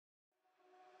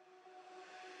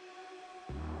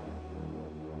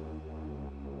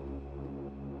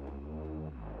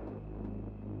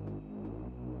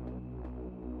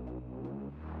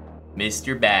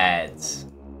Mr. Bads.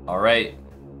 Alright.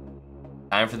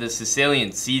 Time for the Sicilian.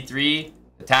 C3.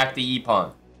 Attack the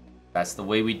E-pawn. That's the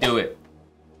way we do it.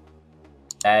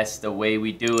 That's the way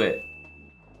we do it.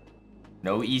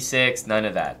 No E6, none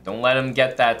of that. Don't let him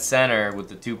get that center with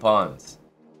the 2 pawns.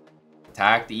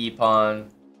 Attack the E-pawn.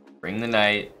 Bring the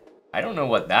knight. I don't know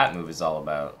what that move is all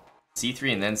about.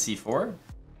 C3 and then C4?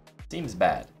 Seems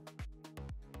bad.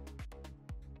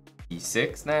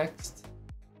 E6 next.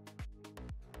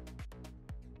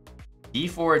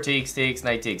 D4 takes,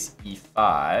 knight takes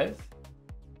E5.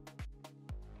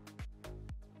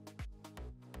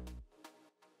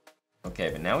 Okay,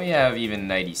 but now we have even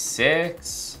knight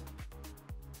E6.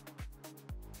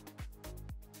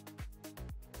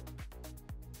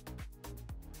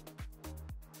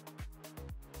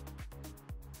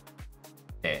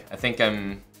 Okay, I think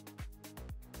I'm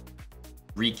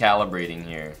recalibrating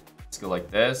here. Let's go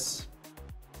like this.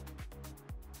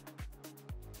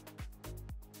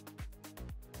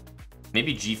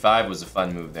 Maybe G5 was a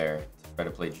fun move there to try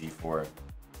to play G4.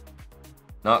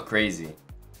 Not crazy,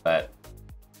 but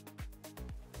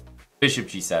Bishop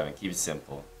G7, keep it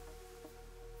simple.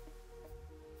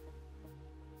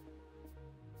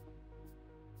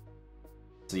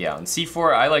 So yeah, on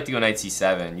C4, I like to go knight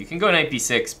C7. You can go knight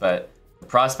B6, but the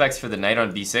prospects for the knight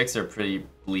on B6 are pretty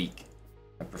bleak.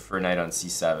 I prefer knight on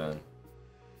C7.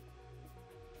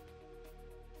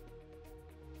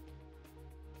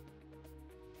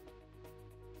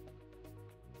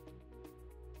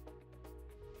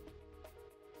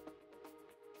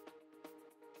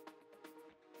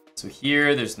 So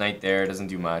here, there's knight there, doesn't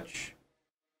do much.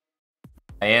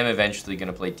 I am eventually going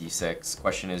to play D6.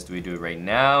 Question is, do we do it right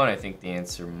now? And I think the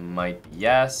answer might be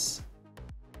yes.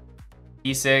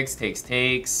 D6,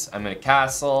 takes. I'm going to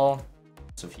castle.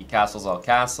 So if he castles, I'll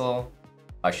castle.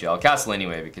 Actually, I'll castle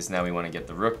anyway, because now we want to get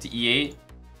the rook to E8.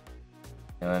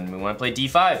 And we want to play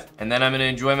D5. And then I'm going to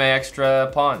enjoy my extra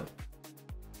pawn.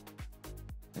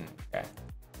 Okay.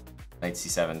 Knight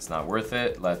C7 is not worth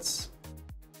it. Let's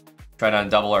try to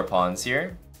undouble our pawns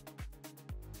here.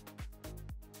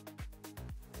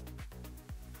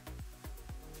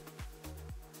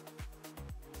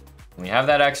 We have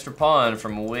that extra pawn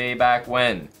from way back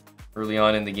when, early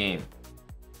on in the game.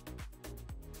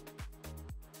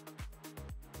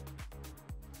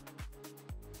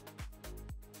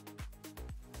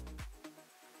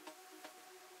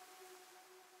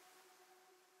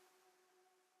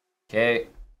 Okay.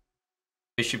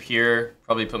 Bishop here,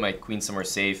 probably put my queen somewhere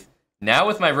safe. Now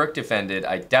with my rook defended,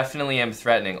 I definitely am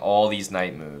threatening all these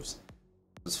knight moves.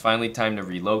 It's finally time to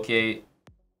relocate.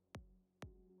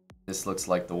 This looks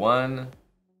like the one.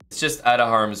 It's just out of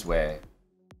harm's way.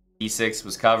 E6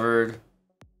 was covered.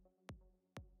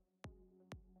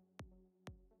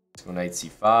 Let's go knight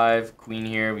C5. Queen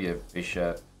here. We have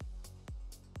bishop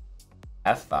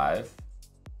F5.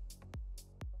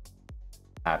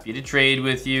 Happy to trade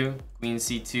with you. Queen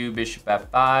C2, bishop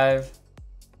F5.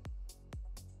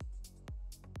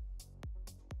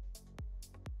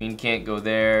 Queen can't go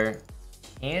there.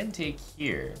 Can take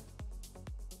here.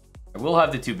 I will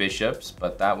have the 2 bishops,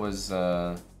 but that was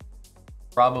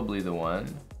probably the one.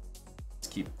 Let's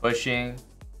keep pushing.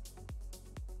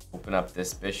 Open up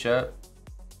this bishop.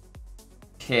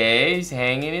 Okay, he's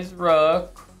hanging his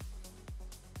rook.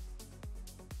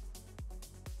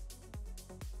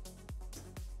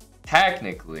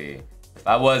 Technically, if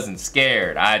I wasn't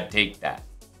scared, I'd take that.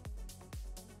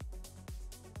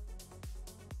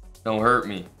 Don't hurt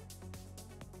me.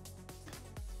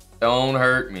 Don't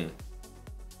hurt me.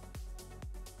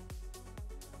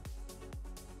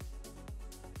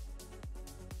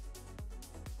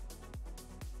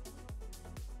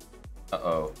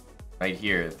 Uh-oh. Right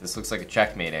here. This looks like a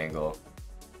checkmate angle.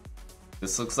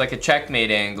 This looks like a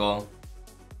checkmate angle.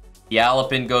 The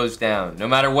Alapin goes down. No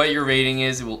matter what your rating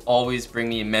is, it will always bring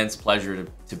me immense pleasure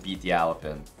to beat the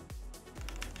Alapin.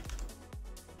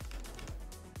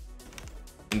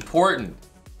 Important.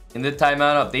 In the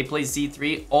Taimanov, they play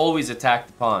C3, always attack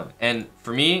the pawn. And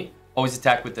for me, always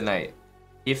attack with the knight.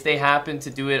 If they happen to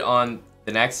do it on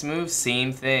the next move,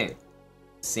 same thing.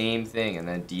 Same thing, and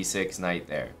then D6 knight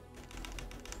there.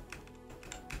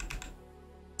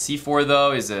 C4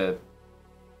 though is a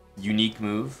unique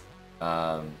move.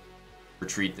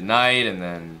 Retreat the knight, and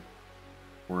then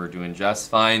we're doing just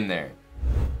fine there.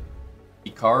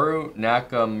 Hikaru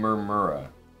Nakamura.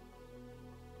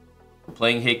 We're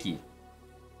playing Hiki.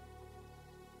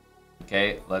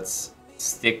 Okay, let's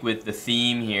stick with the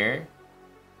theme here.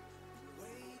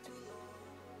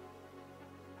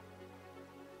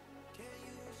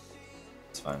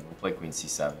 It's fine, we'll play Queen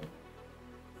C7.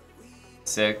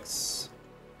 6.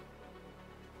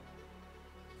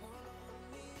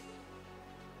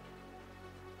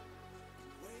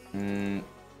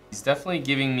 He's definitely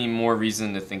giving me more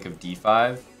reason to think of d5.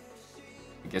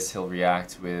 I guess he'll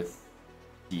react with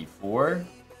d4.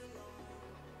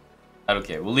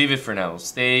 Okay, we'll leave it for now. We'll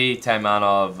stay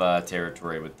Taimanov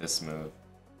territory with this move.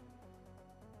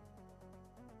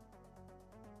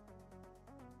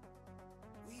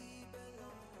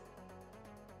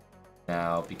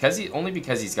 Now, only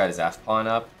because he's got his F pawn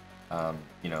up,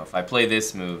 you know, if I play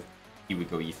this move, he would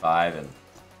go e5 and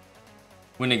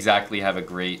wouldn't exactly have a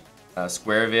great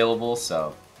square available,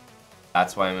 so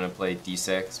that's why I'm going to play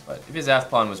d6. But if his F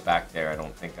pawn was back there, I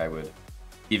don't think I would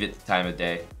give it the time of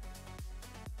day.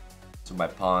 So my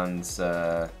pawn's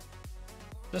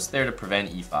just there to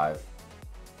prevent e5.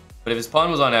 But if his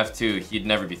pawn was on f2, he'd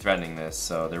never be threatening this,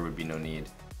 so there would be no need.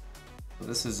 So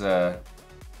this is a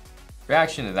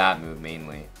reaction to that move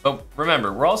mainly. But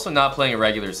remember, we're also not playing a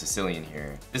regular Sicilian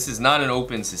here. This is not an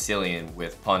open Sicilian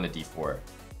with pawn to d4.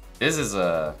 This is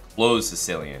a closed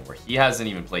Sicilian where he hasn't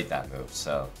even played that move,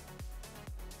 so.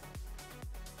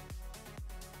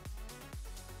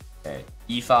 Okay,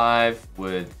 e5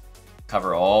 would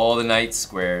cover all the knight's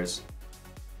squares.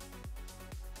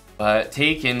 But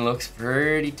taken looks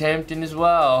pretty tempting as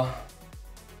well.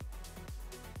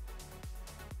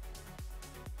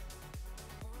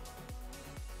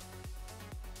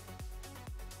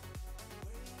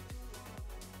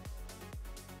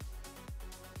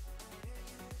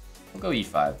 We'll go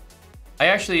e5. I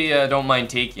actually don't mind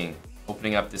taking,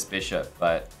 opening up this bishop,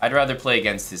 but I'd rather play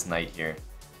against his knight here.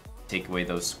 Take away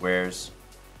those squares.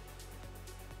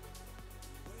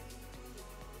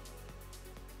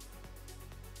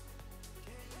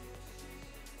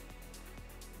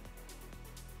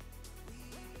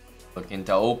 Looking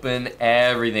to open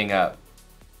everything up.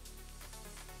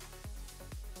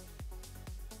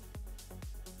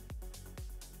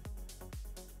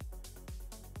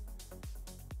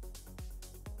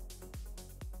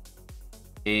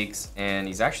 Takes, and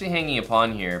he's actually hanging a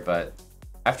pawn here, but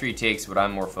after he takes, what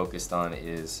I'm more focused on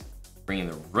is bringing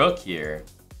the rook here.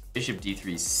 Bishop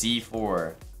d3,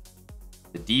 c4.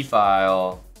 The d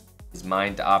file is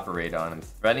mine to operate on. I'm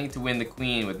threatening to win the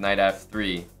queen with knight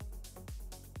f3.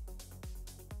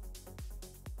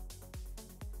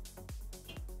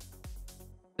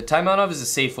 The Taimanov is a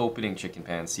safe opening, chicken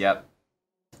pants. Yep.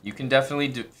 You can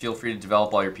definitely feel free to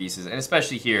develop all your pieces, and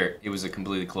especially here, it was a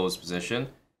completely closed position.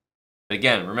 But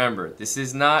again, remember, this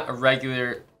is not a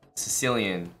regular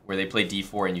Sicilian where they play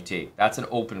d4 and you take. That's an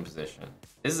open position.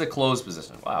 This is a closed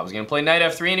position. Wow, I was going to play knight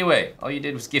f3 anyway. All you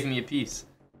did was give me a piece.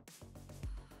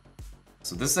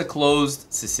 So this is a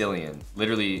closed Sicilian.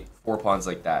 Literally 4 pawns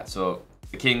like that. So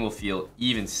the king will feel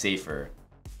even safer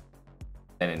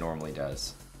than it normally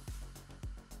does.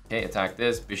 Okay, attack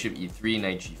this. Bishop e3,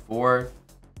 knight g4.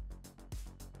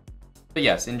 But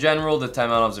yes, in general, the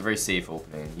Taimanov is a very safe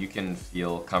opening. You can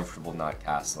feel comfortable not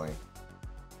castling.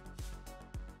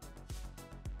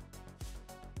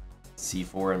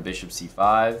 c4 and bishop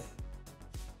c5.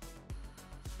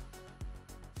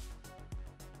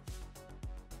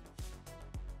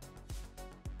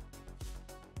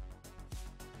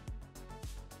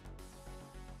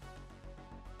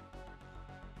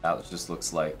 That just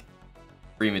looks like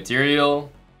free material.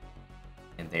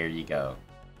 And there you go.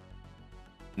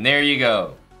 And there you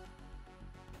go.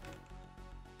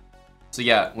 So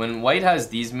yeah, when white has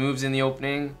these moves in the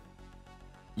opening,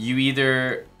 you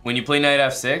either, when you play knight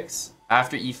f6,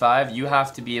 after e5, you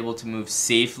have to be able to move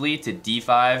safely to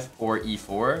d5 or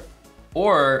e4,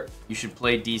 or you should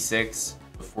play d6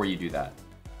 before you do that.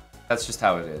 That's just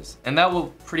how it is. And that will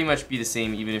pretty much be the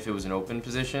same even if it was an open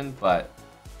position, but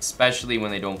especially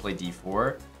when they don't play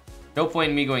d4. No point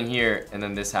in me going here and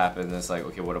then this happens and it's like,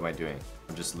 okay, what am I doing?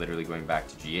 I'm just literally going back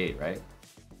to g8, right?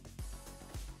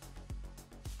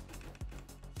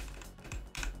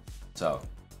 So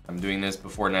I'm doing this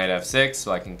before knight f6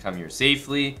 so I can come here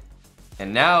safely.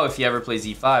 And now if he ever plays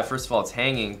e5, first of all, it's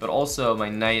hanging, but also my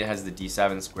knight has the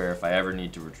d7 square if I ever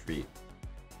need to retreat,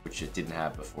 which it didn't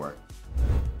have before.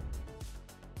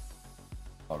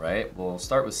 All right, we'll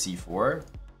start with c4.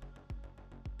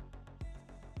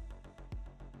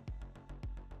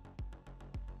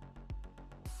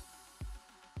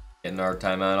 Getting our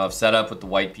Taimanov set up with the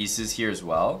white pieces here as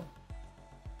well.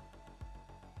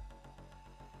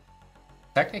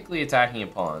 Technically attacking a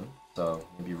pawn, so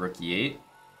maybe rook e8.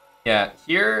 Yeah,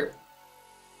 here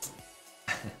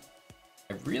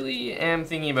I really am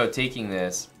thinking about taking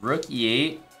this. Rook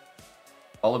e8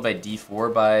 followed by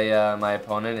d4 by my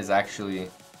opponent is actually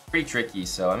pretty tricky,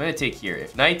 so I'm going to take here.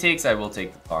 If knight takes, I will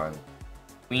take the pawn.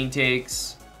 Queen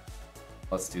takes.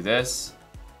 Let's do this.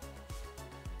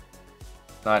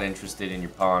 Not interested in your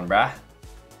pawn, brah.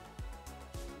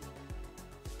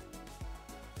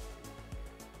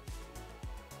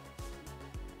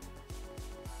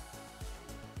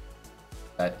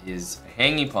 That is a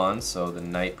hanging pawn, so the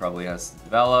knight probably has to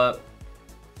develop.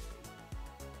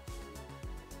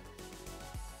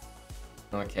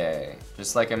 Okay,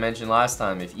 just like I mentioned last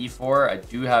time, if e4, I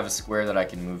do have a square that I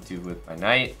can move to with my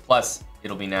knight. Plus,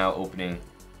 it'll be now opening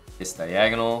this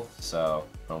diagonal, so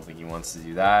I don't think he wants to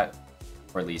do that.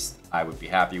 Or at least I would be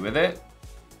happy with it.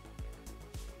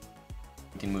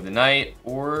 We can move the knight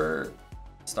or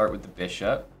start with the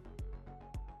bishop.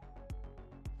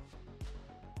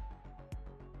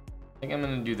 I think I'm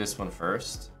going to do this one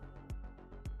first.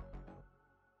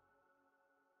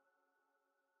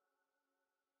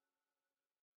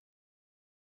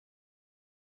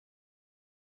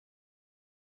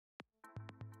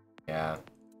 Yeah,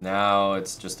 now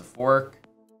it's just a fork.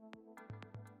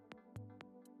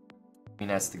 Queen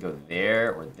has to go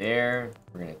there or there.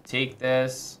 We're going to take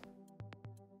this.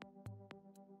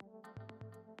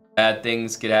 Bad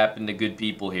things could happen to good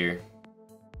people here.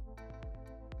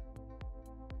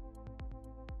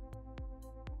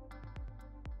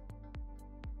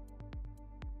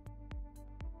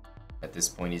 At this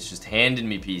point, he's just handing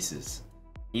me pieces.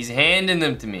 He's handing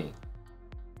them to me.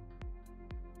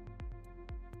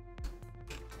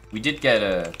 We did get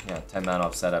a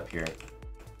Taimanov setup here.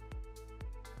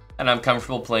 And I'm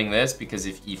comfortable playing this because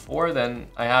if e4, then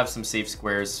I have some safe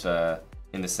squares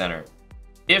in the center.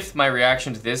 If my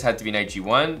reaction to this had to be knight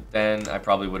g1, then I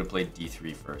probably would have played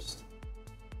d3 first.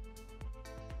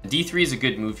 d3 is a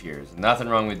good move here. There's nothing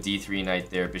wrong with d3, knight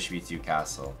there, bishop e2,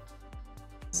 castle.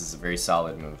 This is a very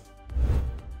solid move.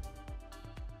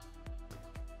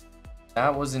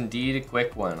 That was indeed a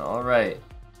quick one. All right.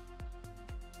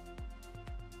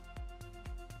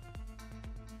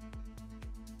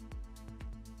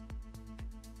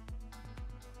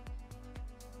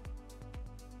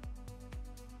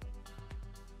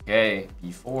 Okay,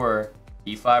 b4,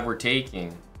 e5 we're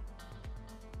taking.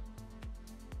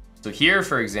 So here,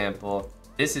 for example,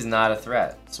 this is not a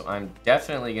threat. So I'm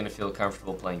definitely going to feel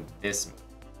comfortable playing this move.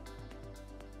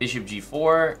 Bishop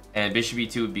g4 and bishop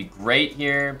e2 would be great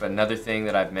here, but another thing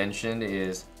that I've mentioned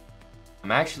is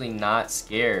I'm actually not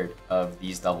scared of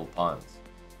these double pawns.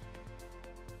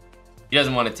 He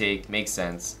doesn't want to take, makes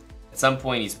sense. At some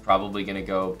point he's probably going to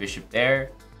go bishop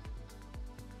there,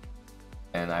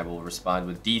 and I will respond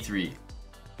with d3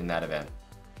 in that event.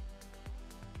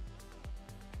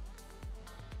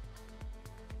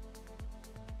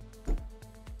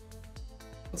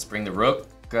 Let's bring the rook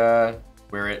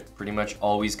where it pretty much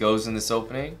always goes in this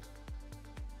opening.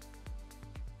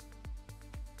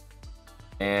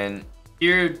 And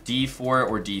here, d4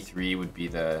 or d3 would be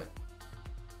the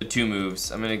two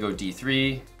moves. I'm going to go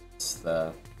d3. It's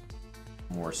the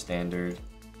more standard.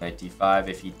 Knight d5.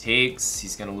 If he takes,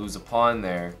 he's going to lose a pawn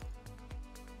there.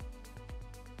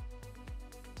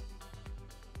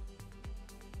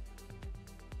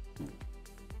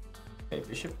 Okay,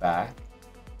 bishop back.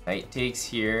 Knight takes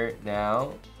here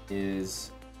now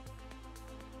is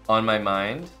on my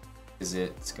mind because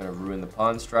it's going to ruin the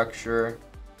pawn structure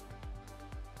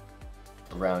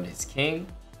around his king.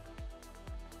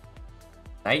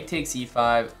 Knight takes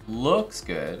e5 looks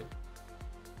good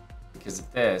because of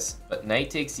this, but knight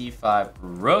takes e5,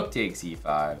 rook takes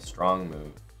e5, strong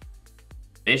move.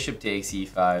 Bishop takes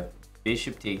e5,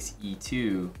 bishop takes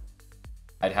e2.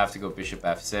 I'd have to go bishop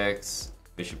f6,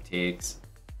 bishop takes.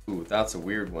 Ooh, that's a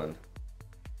weird one.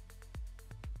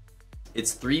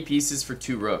 It's 3 pieces for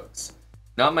 2 rooks.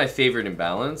 Not my favorite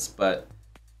imbalance, but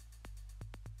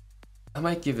I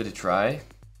might give it a try.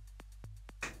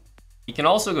 He can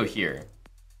also go here.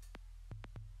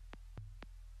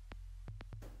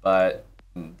 But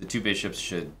the 2 bishops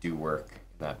should do work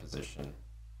in that position.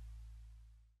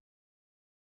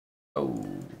 Oh,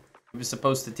 he was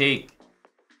supposed to take.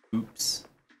 Oops.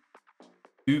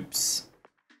 Oops.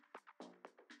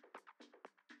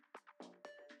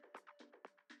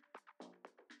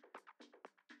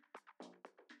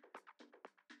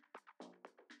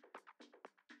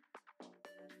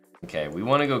 Okay, we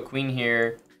want to go queen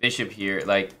here, bishop here.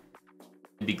 Like,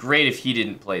 it'd be great if he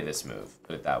didn't play this move,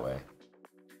 put it that way.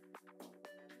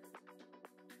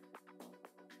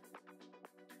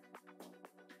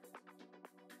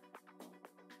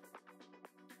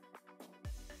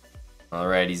 All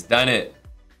right, he's done it.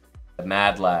 The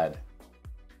mad lad.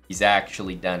 He's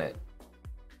actually done it.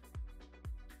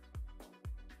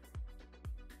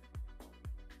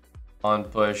 On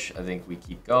push, I think we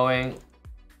keep going.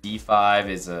 d5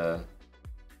 is a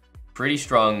pretty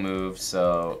strong move,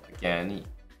 so again, he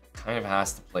kind of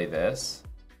has to play this.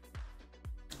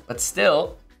 But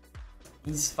still,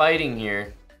 he's fighting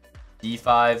here.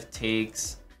 d5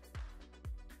 takes,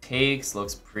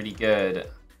 looks pretty good.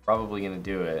 Probably gonna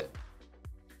do it.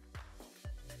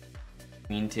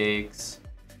 Queen takes.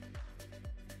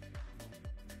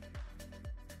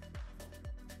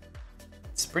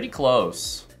 It's pretty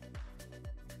close.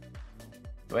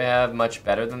 Do I have much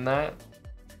better than that?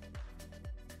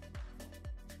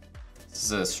 This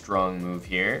is a strong move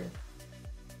here.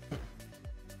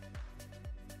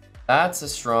 That's a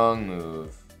strong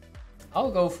move.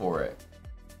 I'll go for it.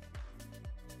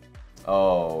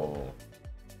 Oh.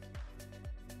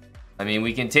 I mean,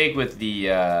 we can take with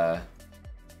the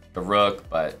rook,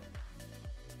 but it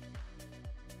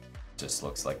just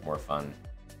looks like more fun.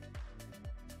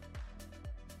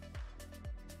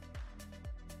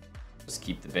 Just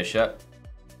keep the bishop.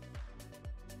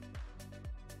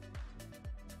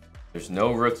 There's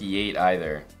no rook e8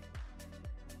 either.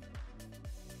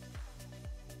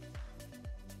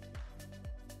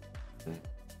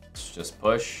 Let's just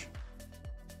push.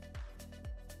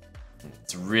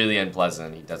 It's really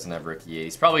unpleasant. He doesn't have rook e8.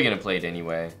 He's probably going to play it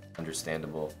anyway.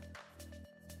 Understandable.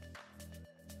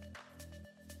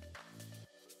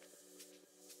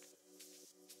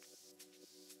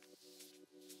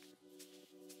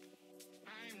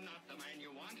 I'm not the man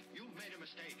you want. You've made a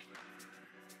mistake.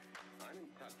 I'm in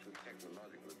touch with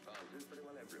technological advances pretty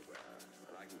well everywhere.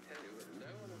 And I can tell you that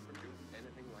no one has produced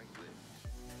anything like this.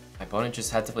 My opponent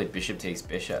just had to play bishop takes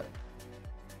bishop.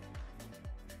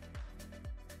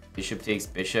 Bishop takes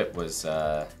bishop was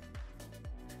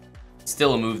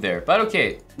still a move there. But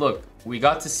okay, look, we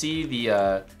got to see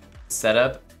the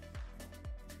setup.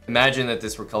 Imagine that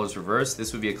this were colors reversed.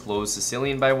 This would be a closed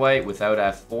Sicilian by white without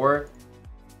f4.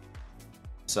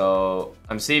 So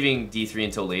I'm saving d3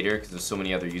 until later because there's so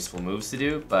many other useful moves to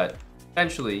do. But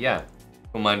eventually, yeah,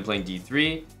 don't mind playing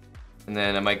d3. And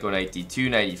then I might go knight d2,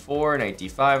 knight e4, knight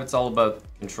d5. It's all about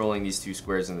controlling these two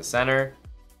squares in the center.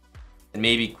 And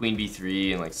maybe queen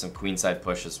b3 and like some queenside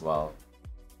push as well.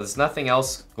 There's nothing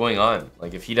else going on.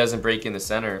 Like if he doesn't break in the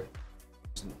center,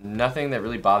 there's nothing that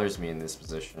really bothers me in this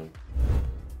position.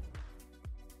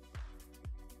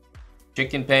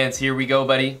 Chicken pants, here we go,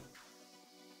 buddy.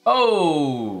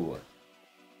 Oh!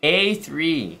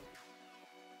 A3.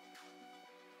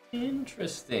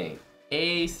 Interesting.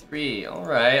 A3.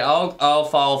 Alright, I'll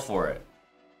fall for it.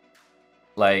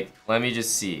 Like, let me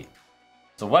just see.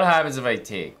 So what happens if I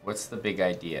take? What's the big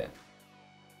idea?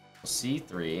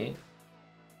 C3.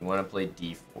 You want to play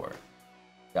D4.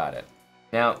 Got it.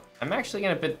 Now, I'm actually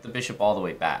going to put the bishop all the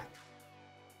way back.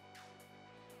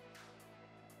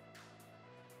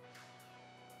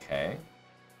 Okay.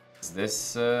 Is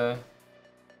this a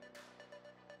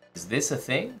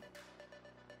thing?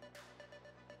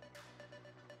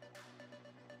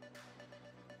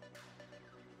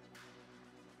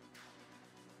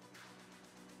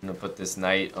 I'm gonna put this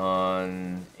knight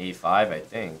on a5, I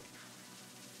think.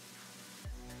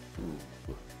 Ooh.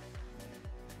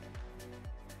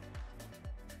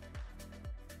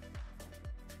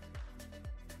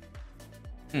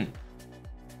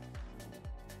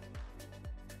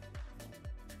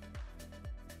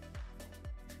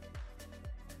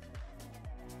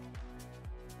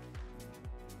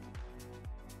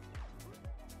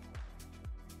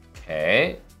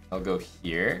 Okay, I'll go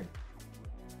here.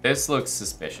 This looks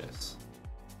suspicious.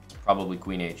 It's probably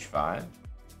queen h5.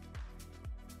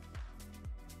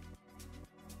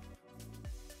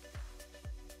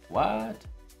 What?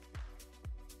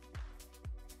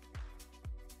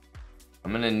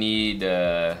 I'm gonna need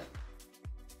a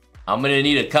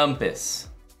compass.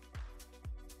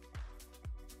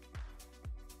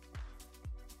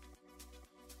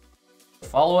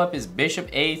 Follow up is bishop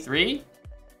a3?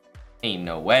 Ain't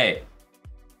no way.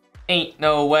 Ain't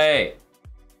no way.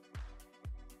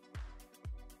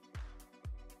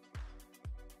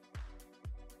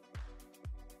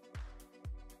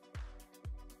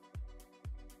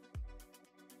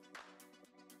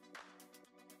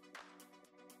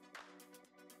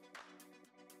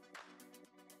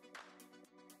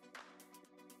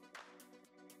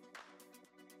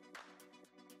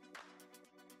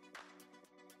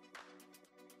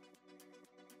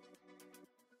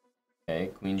 Okay,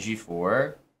 queen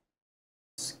g4.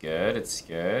 It's good, it's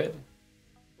good.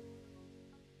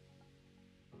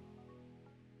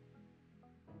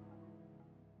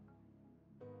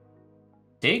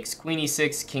 Takes queen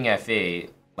e6, king f8.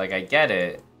 Like, I get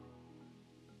it.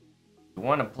 You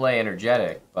want to play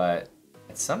energetic, but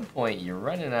at some point you're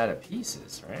running out of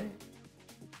pieces, right?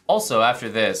 Also, after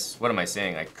this, what am I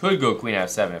saying? I could go queen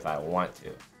f7 if I want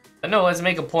to. But no, let's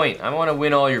make a point. I want to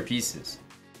win all your pieces.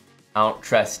 I don't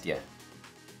trust you.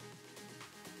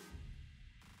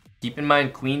 Keep in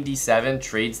mind, queen d7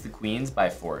 trades the queens by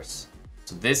force.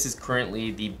 So this is currently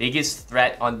the biggest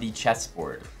threat on the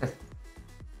chessboard.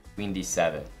 Queen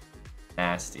d7.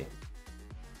 Nasty.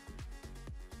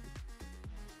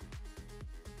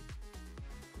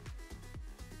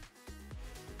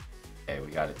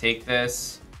 we got to take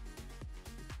this.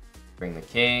 Bring the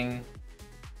king.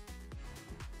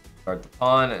 Guard the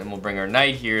pawn, and we'll bring our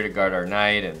knight here to guard our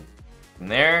knight, and from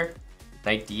there,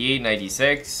 knight d8, knight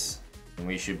d6, and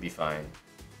we should be fine.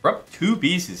 We're up 2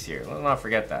 pieces here. Let's not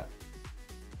forget that.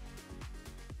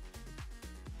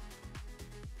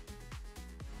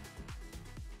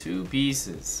 Two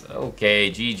pieces. Okay,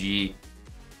 GG.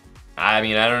 I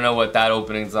mean, I don't know what that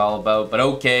opening's all about, but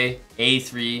okay.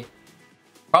 A3.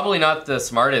 Probably not the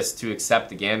smartest to accept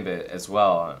the gambit as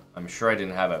well. I'm sure I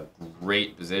didn't have a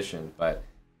great position, but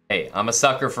hey, I'm a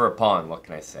sucker for a pawn. What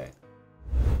can I say?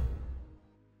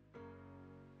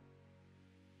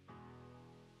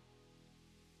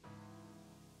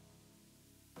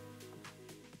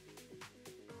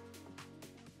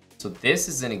 So this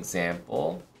is an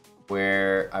example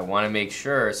where I want to make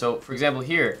sure. So for example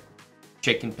here,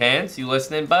 chicken pants, you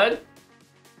listening, bud?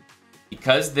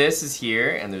 Because this is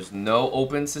here and there's no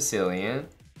open Sicilian,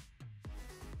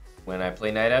 when I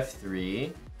play knight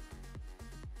f3,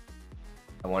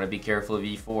 I want to be careful of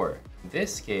e4. In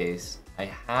this case, I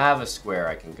have a square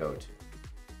I can go to.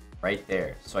 Right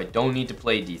there. So I don't need to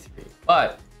play d3.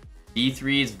 But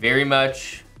d3 is very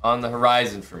much on the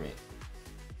horizon for me.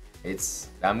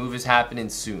 That move is happening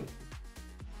soon.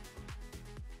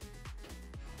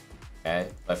 Okay,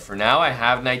 but for now I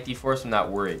have knight d4, so I'm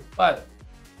not worried. But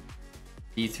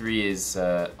d3 is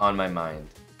on my mind.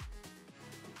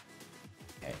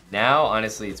 Okay, now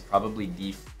honestly it's probably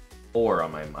d4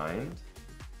 on my mind.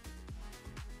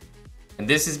 And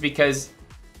this is because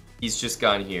he's just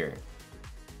gone here.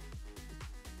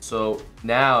 So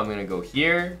now I'm gonna go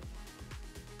here.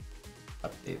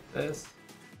 Update this.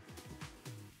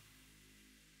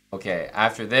 Okay,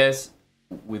 after this,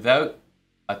 without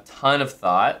a ton of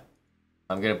thought,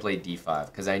 I'm going to play d5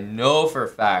 because I know for a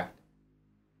fact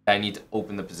that I need to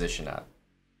open the position up.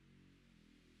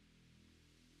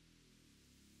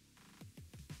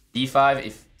 d5,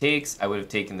 if it takes, I would have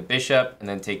taken the bishop and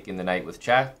then taken the knight with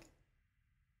check.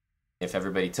 If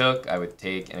everybody took, I would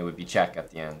take and it would be check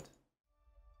at the end.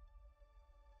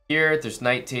 Here, there's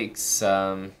knight takes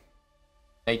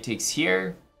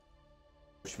here,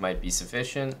 which might be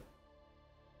sufficient.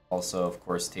 Also, of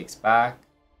course, takes back.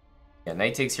 Yeah,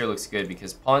 knight takes here looks good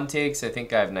because pawn takes, I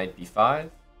think I have knight b5.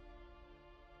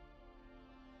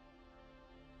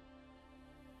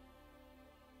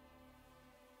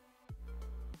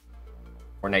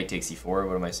 Or knight takes e4,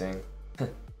 what am I saying?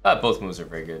 Both moves are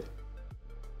very good.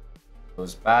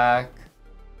 Goes back.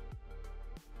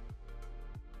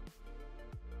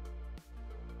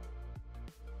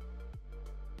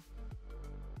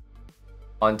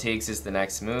 Pawn takes is the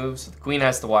next move, so the queen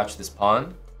has to watch this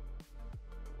pawn.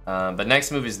 But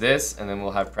next move is this, and then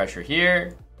we'll have pressure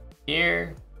here,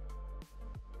 here.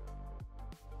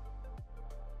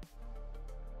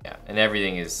 Yeah, and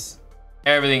everything is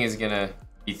gonna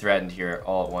be threatened here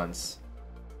all at once.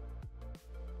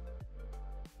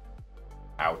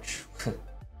 Ouch.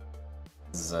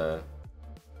 This is a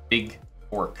big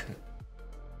fork.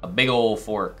 A big old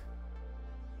fork.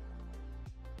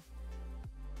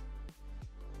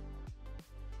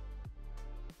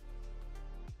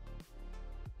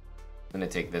 I'm gonna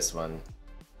take this one.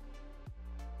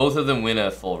 Both of them win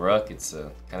a full rook. It's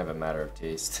kind of a matter of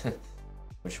taste.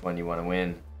 Which one you want to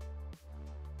win.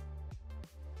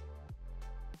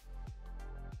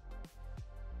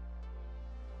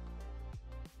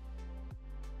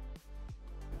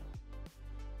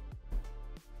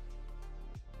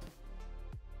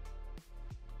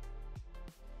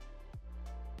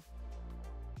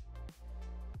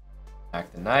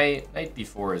 Back the knight. Knight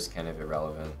b4 is kind of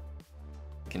irrelevant.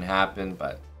 Can happen,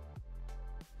 but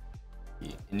the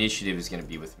initiative is going to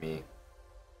be with me.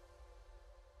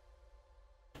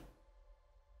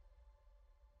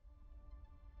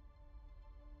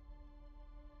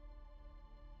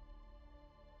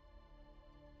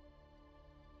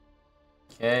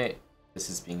 Okay, this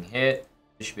is being hit.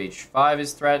 Bishop h5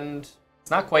 is threatened.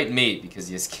 It's not quite mate because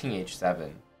he has king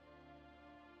h7,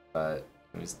 but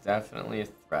it was definitely a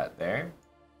threat there.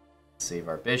 Save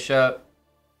our bishop.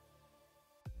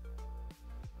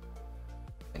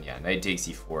 And yeah, knight takes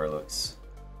e4 looks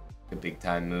like a big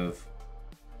time move.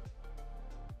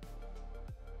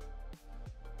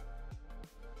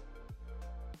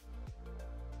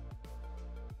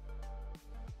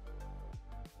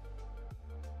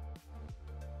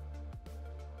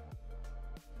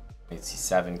 Knight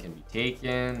c7 can be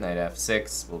taken. Knight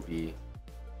f6 will be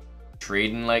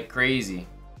trading like crazy.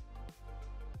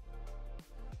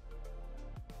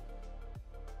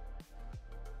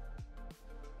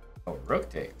 Oh, rook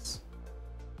takes.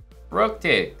 Rook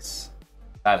takes.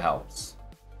 That helps.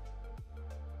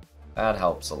 That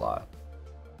helps a lot.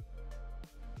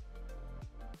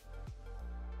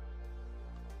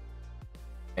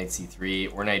 Knight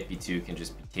c3 or knight b2 can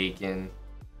just be taken.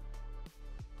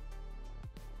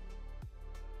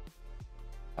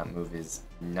 That move is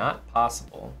not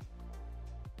possible.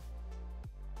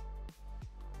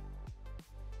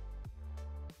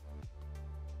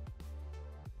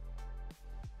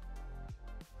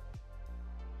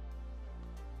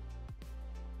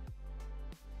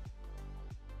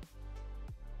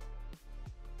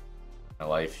 My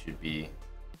life should be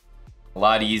a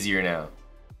lot easier now.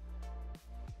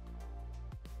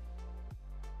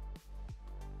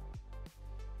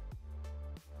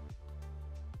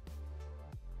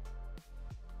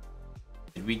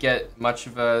 Did we get much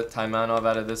of a Taimanov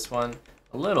out of this one?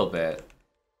 A little bit.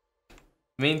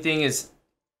 The main thing is,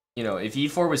 you know, if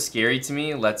e4 was scary to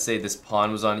me, let's say this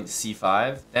pawn was on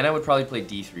c5, then I would probably play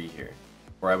d3 here.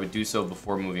 Or I would do so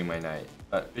before moving my knight.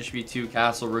 But bishop e2,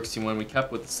 castle, rook c1, we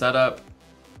kept with the setup.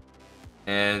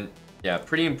 And yeah,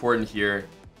 pretty important here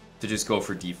to just go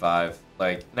for d5.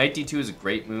 Like, knight d2 is a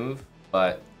great move,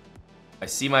 but I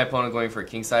see my opponent going for a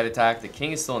kingside attack. The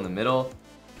king is still in the middle.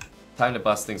 Time to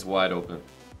bust things wide open.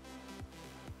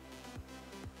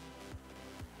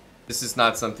 This is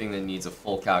not something that needs a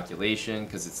full calculation,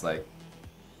 because it's like,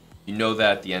 you know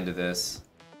that at the end of this,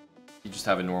 you just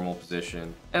have a normal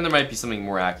position. And there might be something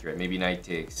more accurate. Maybe knight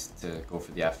takes to go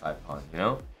for the f5 pawn, you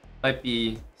know? Might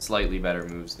be slightly better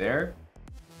moves there.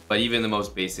 But even the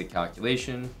most basic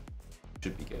calculation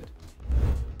should be good.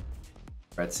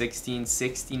 We're at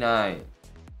 1669.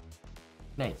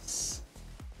 Nice.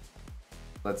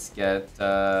 Let's get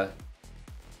the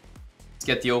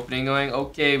opening going.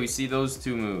 Okay, we see those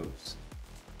two moves.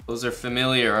 Those are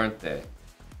familiar, aren't they?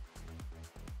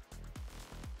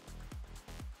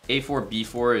 A4,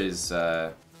 B4 is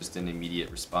just an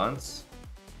immediate response.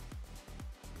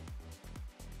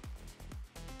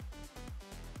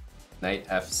 Knight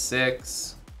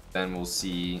F6, then we'll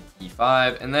see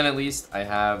E5, and then at least I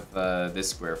have this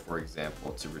square, for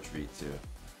example, to retreat to.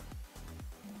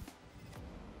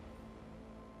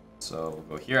 So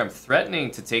we'll go here. I'm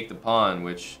threatening to take the pawn,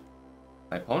 which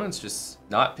my opponent's just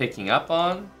not picking up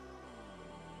on.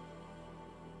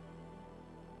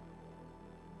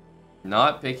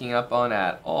 Not picking up on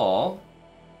at all.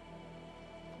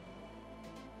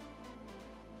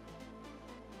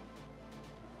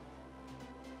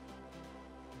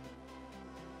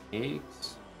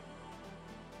 Takes.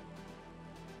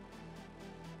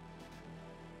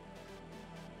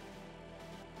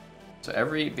 So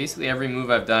basically every move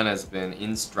I've done has been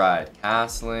in stride.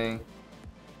 Castling.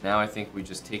 Now I think we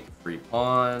just take a free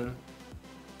pawn.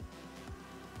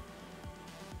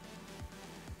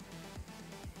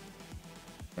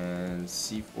 And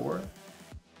c4.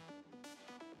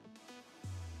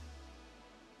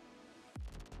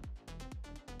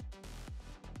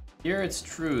 Here it's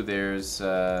true, there's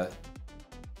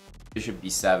bishop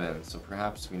b7, so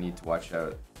perhaps we need to watch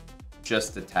out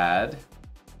just a tad.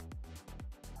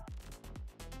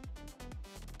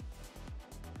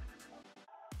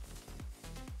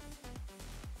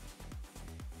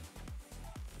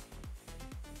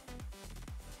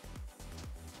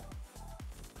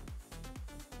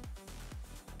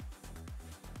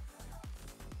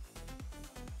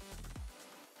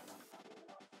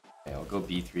 I'll go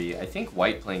b3. I think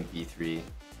white playing b3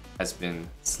 has been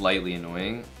slightly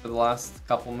annoying for the last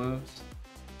couple moves.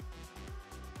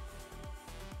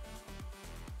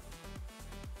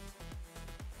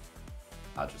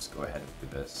 I'll just go ahead and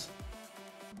do this.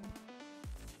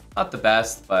 Not the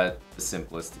best, but the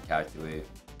simplest to calculate.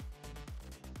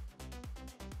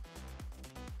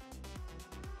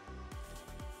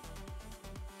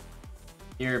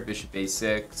 Here, bishop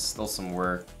a6, still some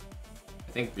work.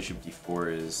 I think bishop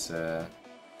d4 is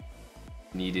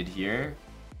needed here.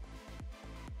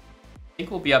 I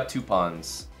think we'll be up 2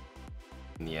 pawns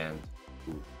in the end.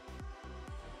 Ooh.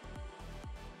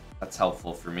 That's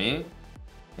helpful for me.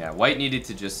 Yeah, white needed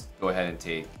to just go ahead and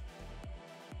take.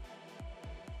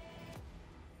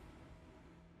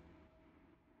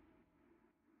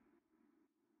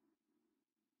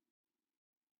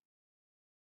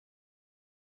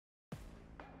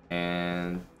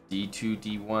 And d2,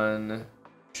 d1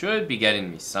 should be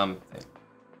getting me something.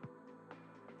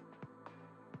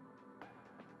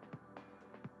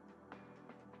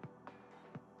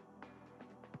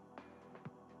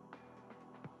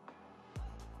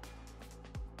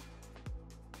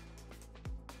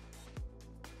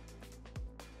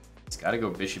 It's got to go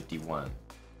bishop d1.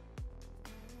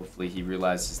 Hopefully he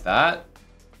realizes that.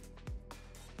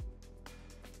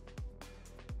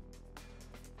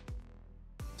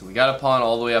 So we got a pawn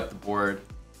all the way up the board.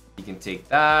 He can take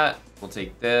that. We'll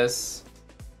take this.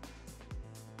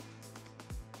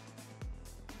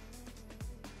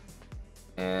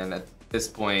 And at this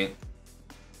point,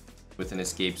 with an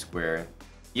escape square,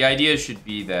 the idea should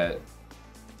be that...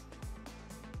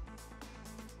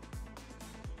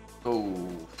 Oh,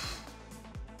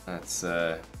 that's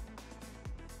a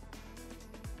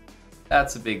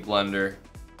big blunder.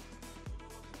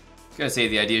 I was gonna say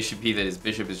the idea should be that his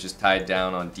bishop is just tied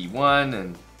down on d1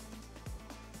 and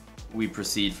we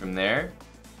proceed from there.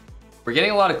 We're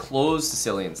getting a lot of closed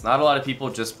Sicilians. Not a lot of people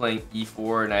just playing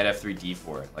e4, knight f3,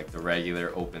 d4, like the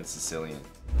regular open Sicilian.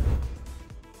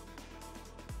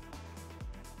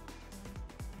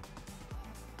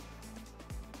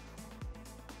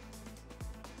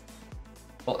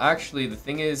 Well, actually, the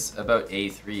thing is about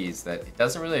a3 is that it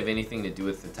doesn't really have anything to do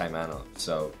with the Taimanov.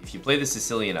 So if you play the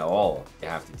Sicilian at all, you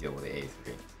have to deal with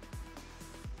a3.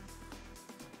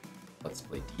 Let's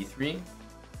play d3.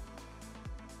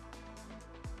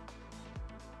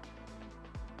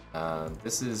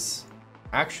 This is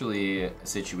actually a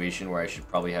situation where I should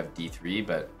probably have d3,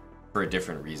 but for a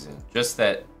different reason. Just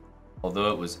that,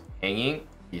 although it was hanging,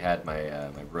 he had my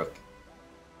my rook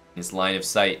in his line of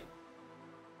sight.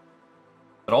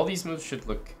 But all these moves should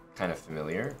look kind of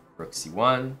familiar. Rook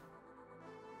c1.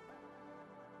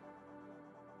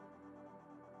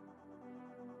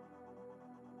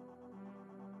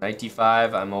 Knight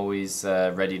d5, I'm always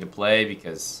ready to play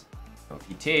because if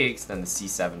he takes, then the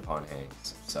c7 pawn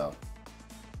hangs. So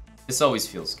this always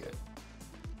feels good.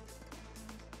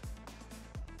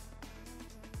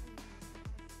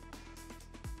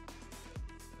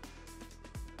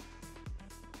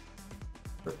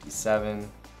 Rook d7.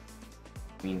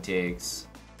 Queen takes.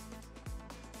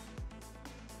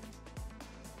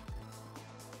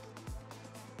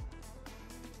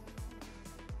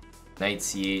 Knight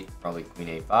c8, probably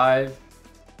queen a5. I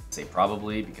say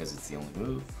probably because it's the only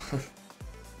move.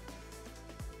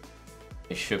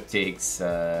 Bishop takes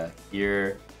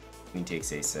here. Queen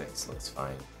takes a6. Looks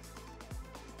fine.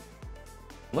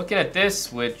 Looking at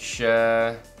this, which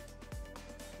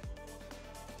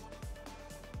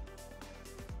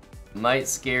might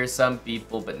scare some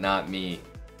people, but not me.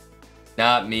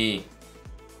 Not me.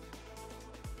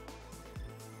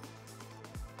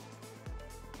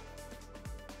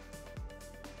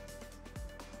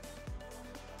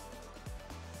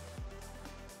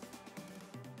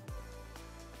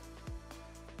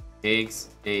 Takes,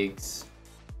 takes,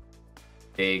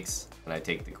 takes, and I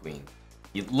take the queen.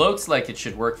 It looks like it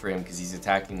should work for him because he's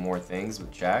attacking more things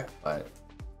with Jack, but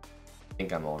I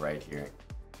think I'm all right here.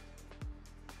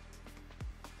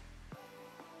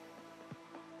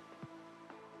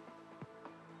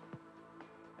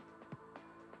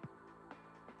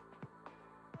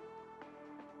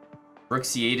 Rook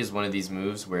c8 is one of these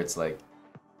moves where it's like,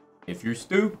 if you're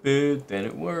stupid, then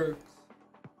it works.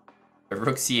 But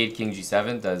Rook c8, King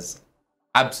g7 does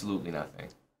absolutely nothing.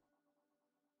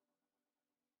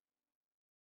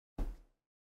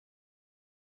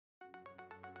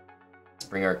 Let's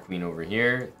bring our queen over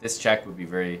here. This check would be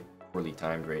very poorly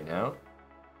timed right now.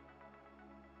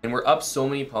 And we're up so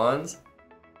many pawns,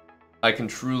 I can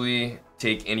truly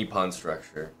take any pawn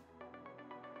structure.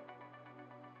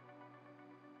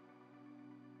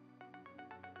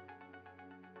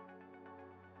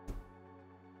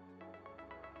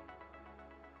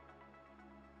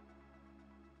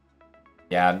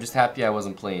 Yeah, I'm just happy I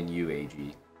wasn't playing you,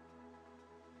 AG.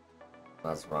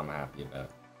 That's what I'm happy about.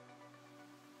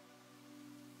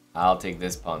 I'll take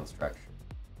this pawn structure.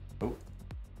 Oh,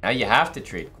 now you have to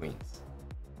trade queens.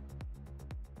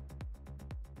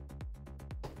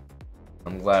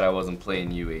 I'm glad I wasn't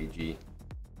playing you, AG.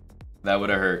 That would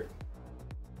have hurt.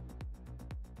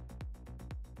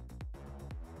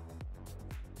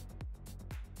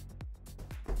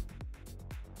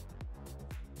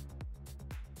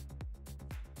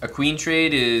 A queen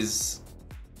trade is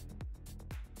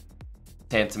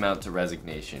tantamount to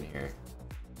resignation here.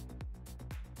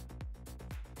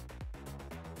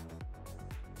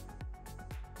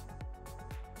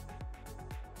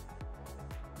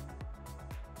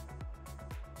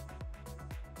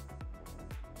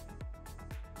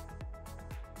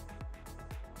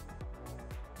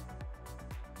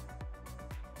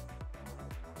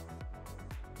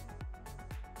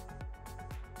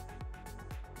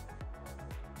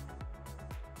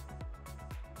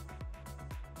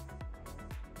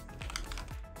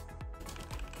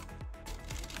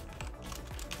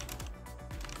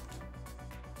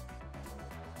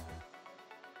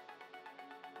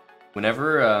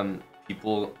 Whenever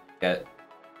people get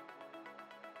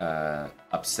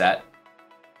upset,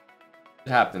 it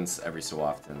happens every so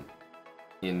often.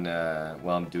 In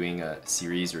while I'm doing a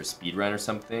series or a speed run or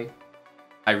something,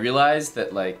 I realize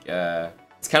that like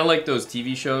it's kind of like those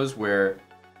TV shows where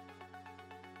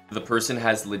the person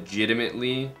has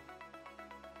legitimately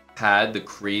had the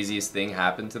craziest thing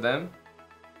happen to them,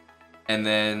 and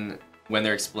then when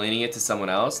they're explaining it to someone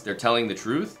else, they're telling the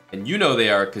truth, and you know they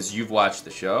are because you've watched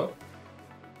the show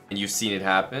and you've seen it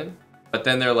happen, but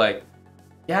then they're like,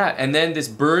 yeah, and then this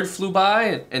bird flew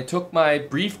by and took my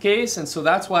briefcase, and so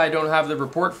that's why I don't have the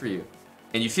report for you.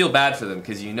 And you feel bad for them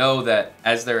because you know that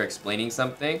as they're explaining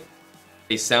something,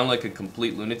 they sound like a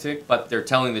complete lunatic, but they're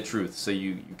telling the truth, so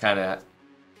you kind of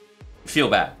feel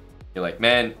bad. You're like,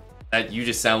 man, you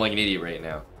just sound like an idiot right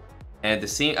now. And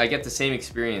I get the same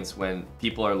experience when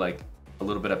people are like a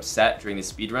little bit upset during the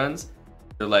speed runs.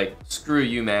 They're like, screw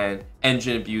you, man,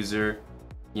 engine abuser,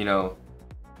 you know,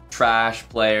 trash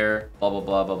player, blah, blah,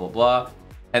 blah, blah, blah, blah.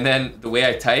 And then the way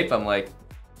I type, I'm like,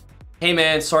 hey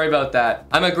man, sorry about that.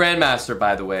 I'm a Grandmaster,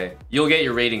 by the way. You'll get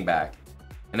your rating back.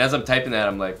 And as I'm typing that,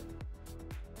 I'm like,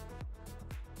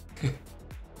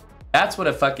 that's what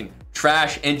a fucking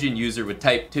trash engine user would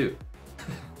type too.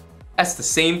 That's the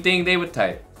same thing they would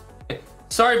type.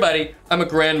 Sorry buddy, I'm a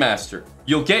Grandmaster.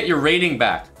 You'll get your rating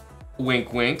back.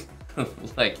 Wink wink.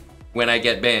 Like when I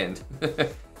get banned.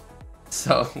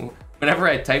 So whenever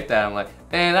I type that, I'm like,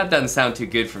 man, that doesn't sound too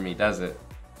good for me, does it?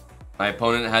 My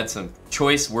opponent had some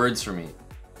choice words for me.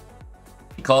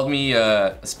 He called me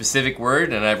a specific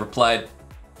word and I replied,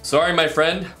 sorry my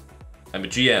friend, I'm a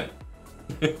GM.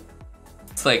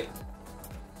 It's like,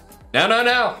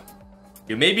 now.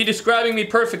 You may be describing me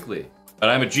perfectly, but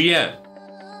I'm a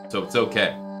GM, so it's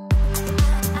okay.